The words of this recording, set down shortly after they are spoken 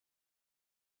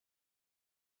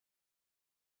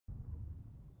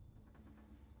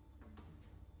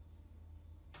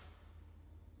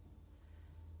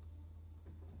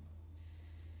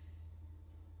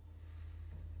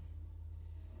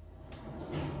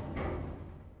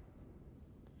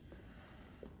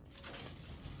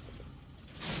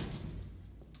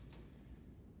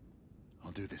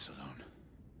do this alone.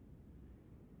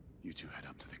 You two head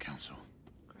up to the council.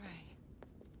 Gray.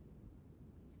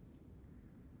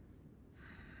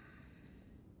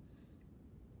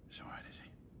 It's all right, is he?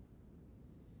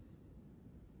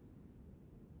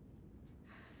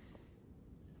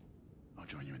 I'll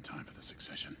join you in time for the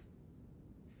succession.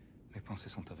 Mes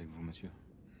pensées sont avec vous, monsieur.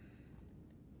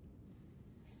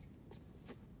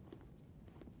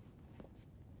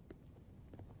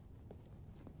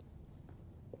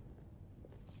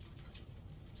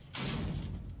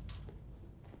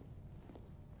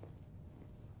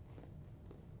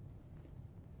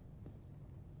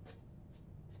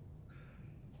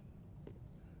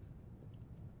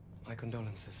 My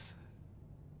condolences.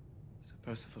 Sir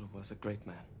Percival was a great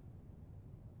man.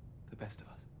 The best of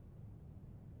us.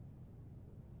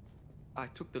 I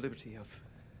took the liberty of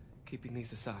keeping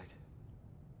these aside.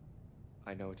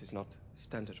 I know it is not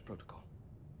standard protocol.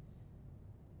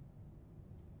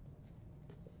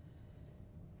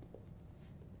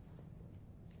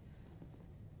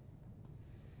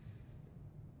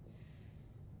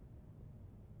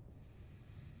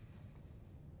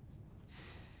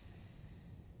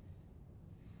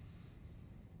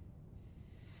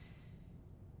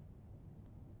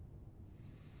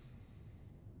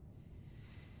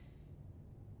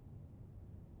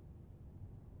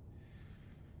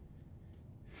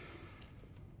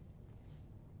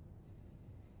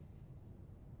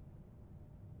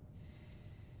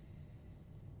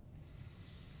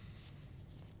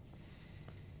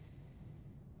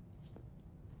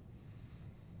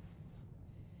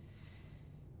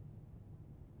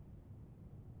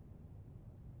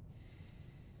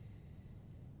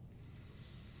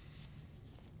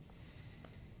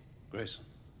 Grayson.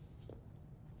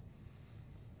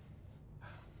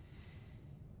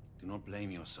 Do not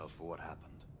blame yourself for what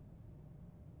happened.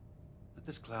 Let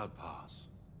this cloud pass.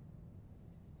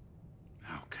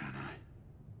 How can I?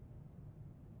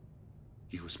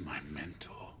 He was my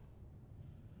mentor.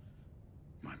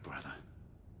 My brother.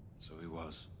 So he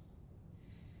was.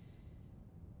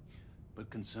 But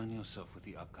concern yourself with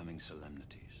the upcoming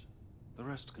solemnities. The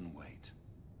rest can wait.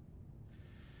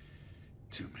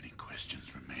 Too many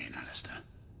questions remain, Alistair.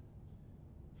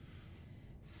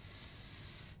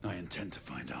 I intend to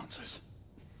find answers.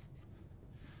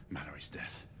 Mallory's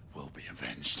death will be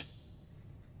avenged.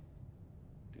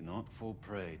 Do not fall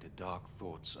prey to dark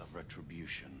thoughts of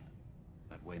retribution.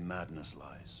 That way madness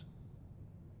lies.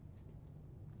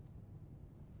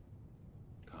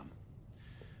 Come.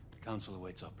 The council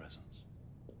awaits our presence.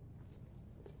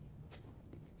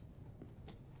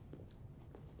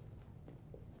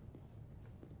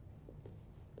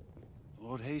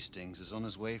 Lord Hastings is on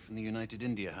his way from the United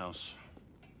India House.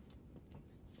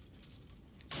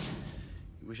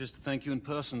 He wishes to thank you in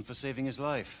person for saving his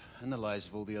life, and the lives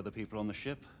of all the other people on the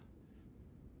ship.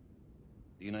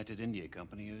 The United India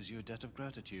Company owes you a debt of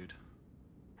gratitude.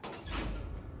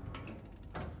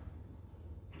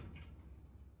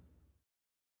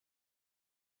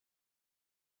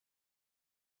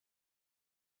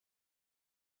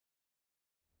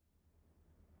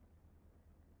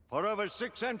 For over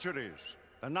 6 centuries,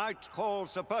 the knight called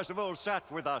Sir Percival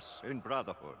sat with us in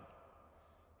brotherhood.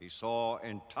 He saw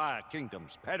entire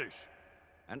kingdoms perish,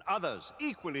 and others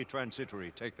equally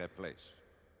transitory take their place.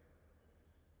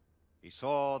 He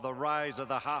saw the rise of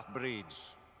the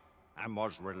half-breeds, and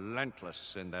was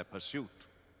relentless in their pursuit.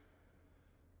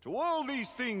 To all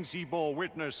these things he bore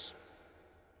witness,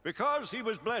 because he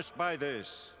was blessed by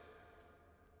this.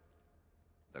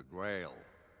 The Grail.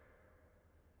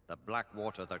 The black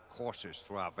water that courses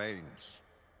through our veins.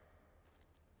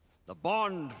 The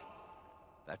bond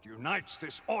that unites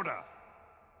this order.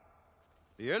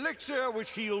 The elixir which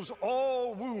heals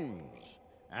all wounds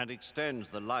and extends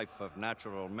the life of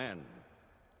natural men.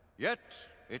 Yet,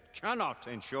 it cannot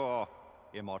ensure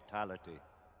immortality.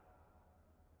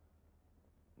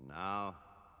 Now,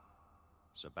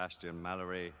 Sebastian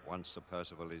Mallory, once Sir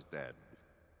Percival, is dead.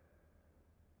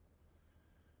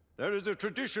 There is a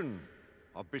tradition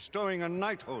of bestowing a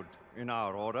knighthood in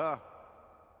our order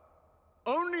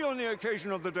only on the occasion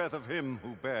of the death of him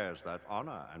who bears that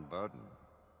honor and burden.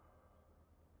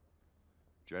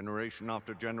 Generation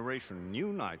after generation,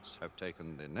 new knights have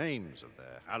taken the names of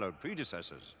their hallowed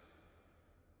predecessors.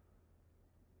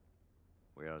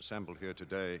 We are assembled here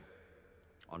today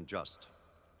on just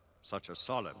such a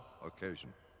solemn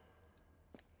occasion.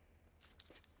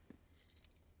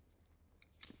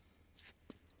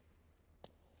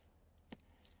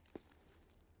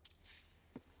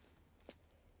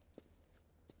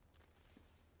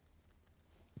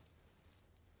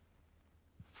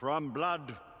 From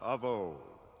blood of old,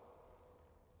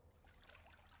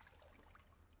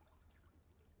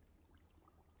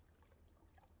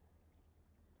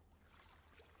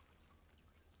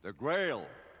 The Grail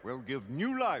will give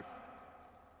new life.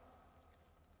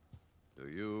 Do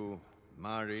you,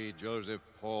 Marie Joseph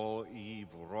Paul Yves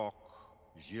Roch,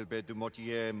 Gilbert du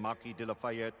Motier, Marquis de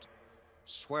Lafayette,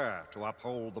 swear to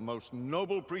uphold the most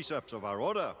noble precepts of our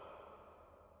order?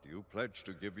 Do you pledge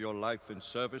to give your life in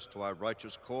service to our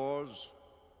righteous cause?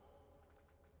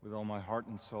 With all my heart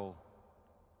and soul.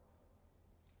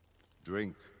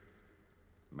 Drink.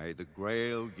 May the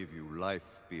Grail give you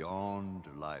life beyond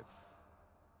life.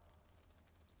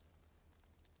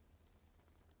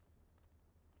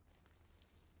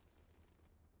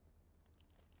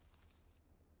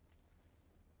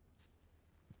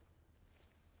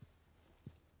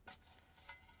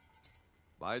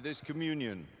 By this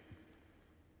communion,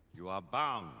 you are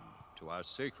bound to our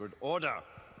sacred order.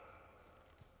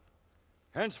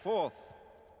 Henceforth,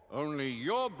 only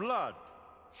your blood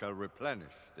shall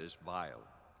replenish this vial.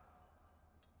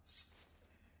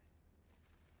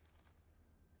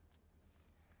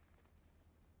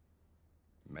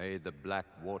 May the black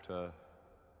water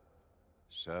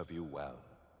serve you well.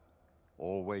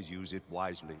 Always use it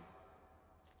wisely.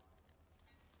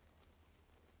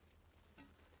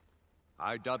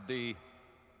 I dub thee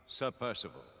Sir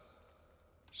Percival,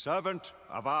 servant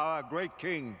of our great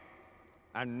king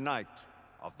and knight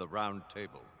of the Round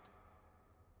Table.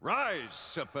 Rise,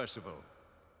 Sir Percival,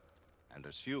 and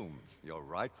assume your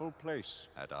rightful place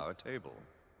at our table.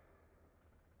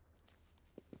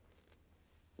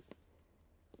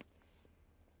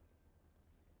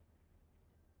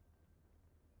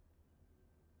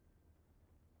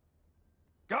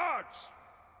 Guards!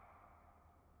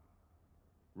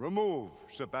 Remove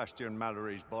Sebastian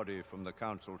Mallory's body from the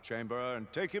council chamber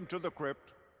and take him to the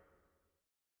crypt.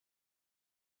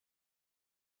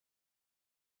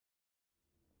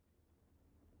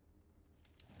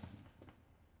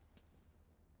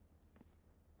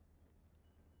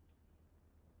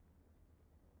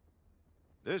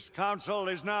 This council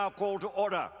is now called to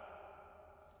order.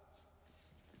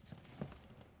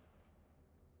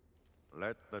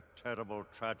 Let the terrible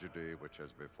tragedy which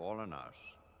has befallen us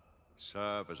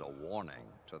serve as a warning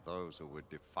to those who would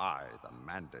defy the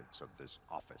mandates of this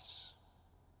office.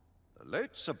 The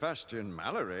late Sebastian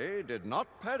Mallory did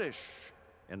not perish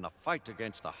in the fight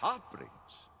against the Half-Breeds.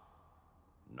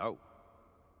 No.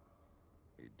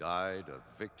 He died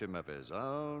a victim of his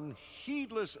own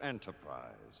heedless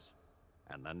enterprise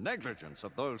and the negligence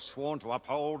of those sworn to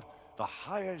uphold the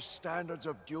highest standards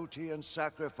of duty and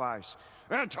sacrifice.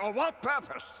 And to what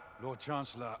purpose? Lord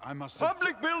Chancellor, I must...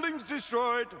 Public buildings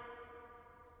destroyed.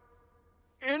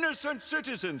 Innocent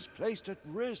citizens placed at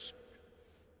risk.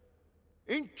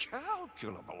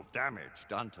 Incalculable damage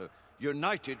done to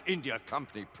United India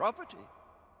Company property.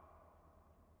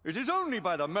 It is only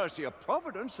by the mercy of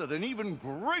Providence that an even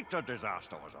greater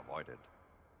disaster was avoided.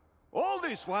 All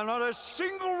this while not a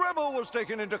single rebel was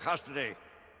taken into custody.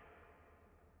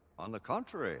 On the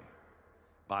contrary,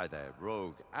 by their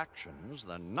rogue actions,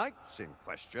 the knights in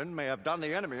question may have done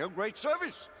the enemy a great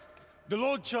service. The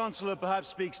Lord Chancellor perhaps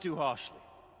speaks too harshly.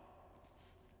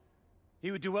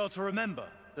 He would do well to remember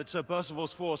that Sir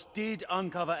Percival's force did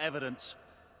uncover evidence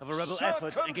of a rebel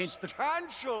effort against the...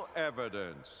 Circumstantial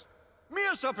evidence.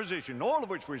 Mere supposition, all of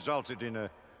which resulted in a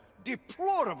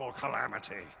deplorable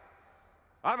calamity.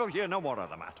 I will hear no more of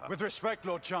the matter. With respect,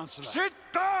 Lord Chancellor. Sit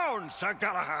down, Sir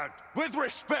Galahad! With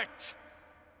respect!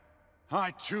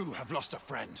 I, too, have lost a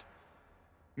friend.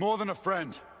 More than a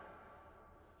friend.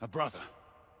 A brother.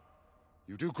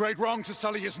 You do great wrong to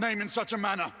sully his name in such a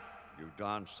manner. You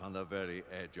dance on the very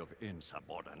edge of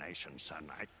insubordination, Sir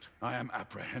Knight. I am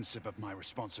apprehensive of my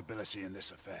responsibility in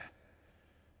this affair.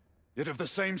 Yet if the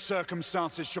same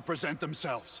circumstances should present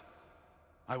themselves,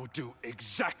 I would do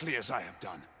exactly as I have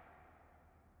done.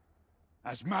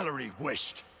 As Mallory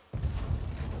wished.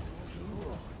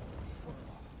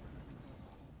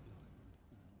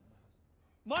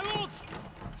 My lords!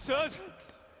 Sirs!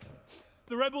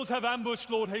 The rebels have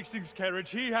ambushed Lord Hastings' carriage.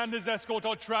 He and his escort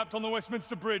are trapped on the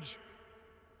Westminster Bridge.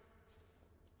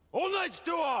 All knights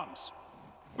to arms!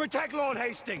 Protect Lord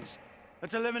Hastings!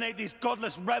 Let's eliminate these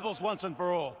godless rebels once and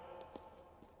for all.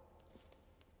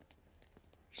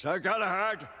 Sir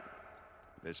Galahad,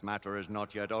 this matter is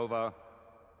not yet over.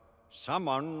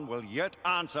 Someone will yet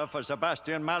answer for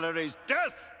Sebastian Mallory's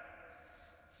death!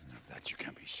 Of that you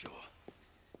can be sure.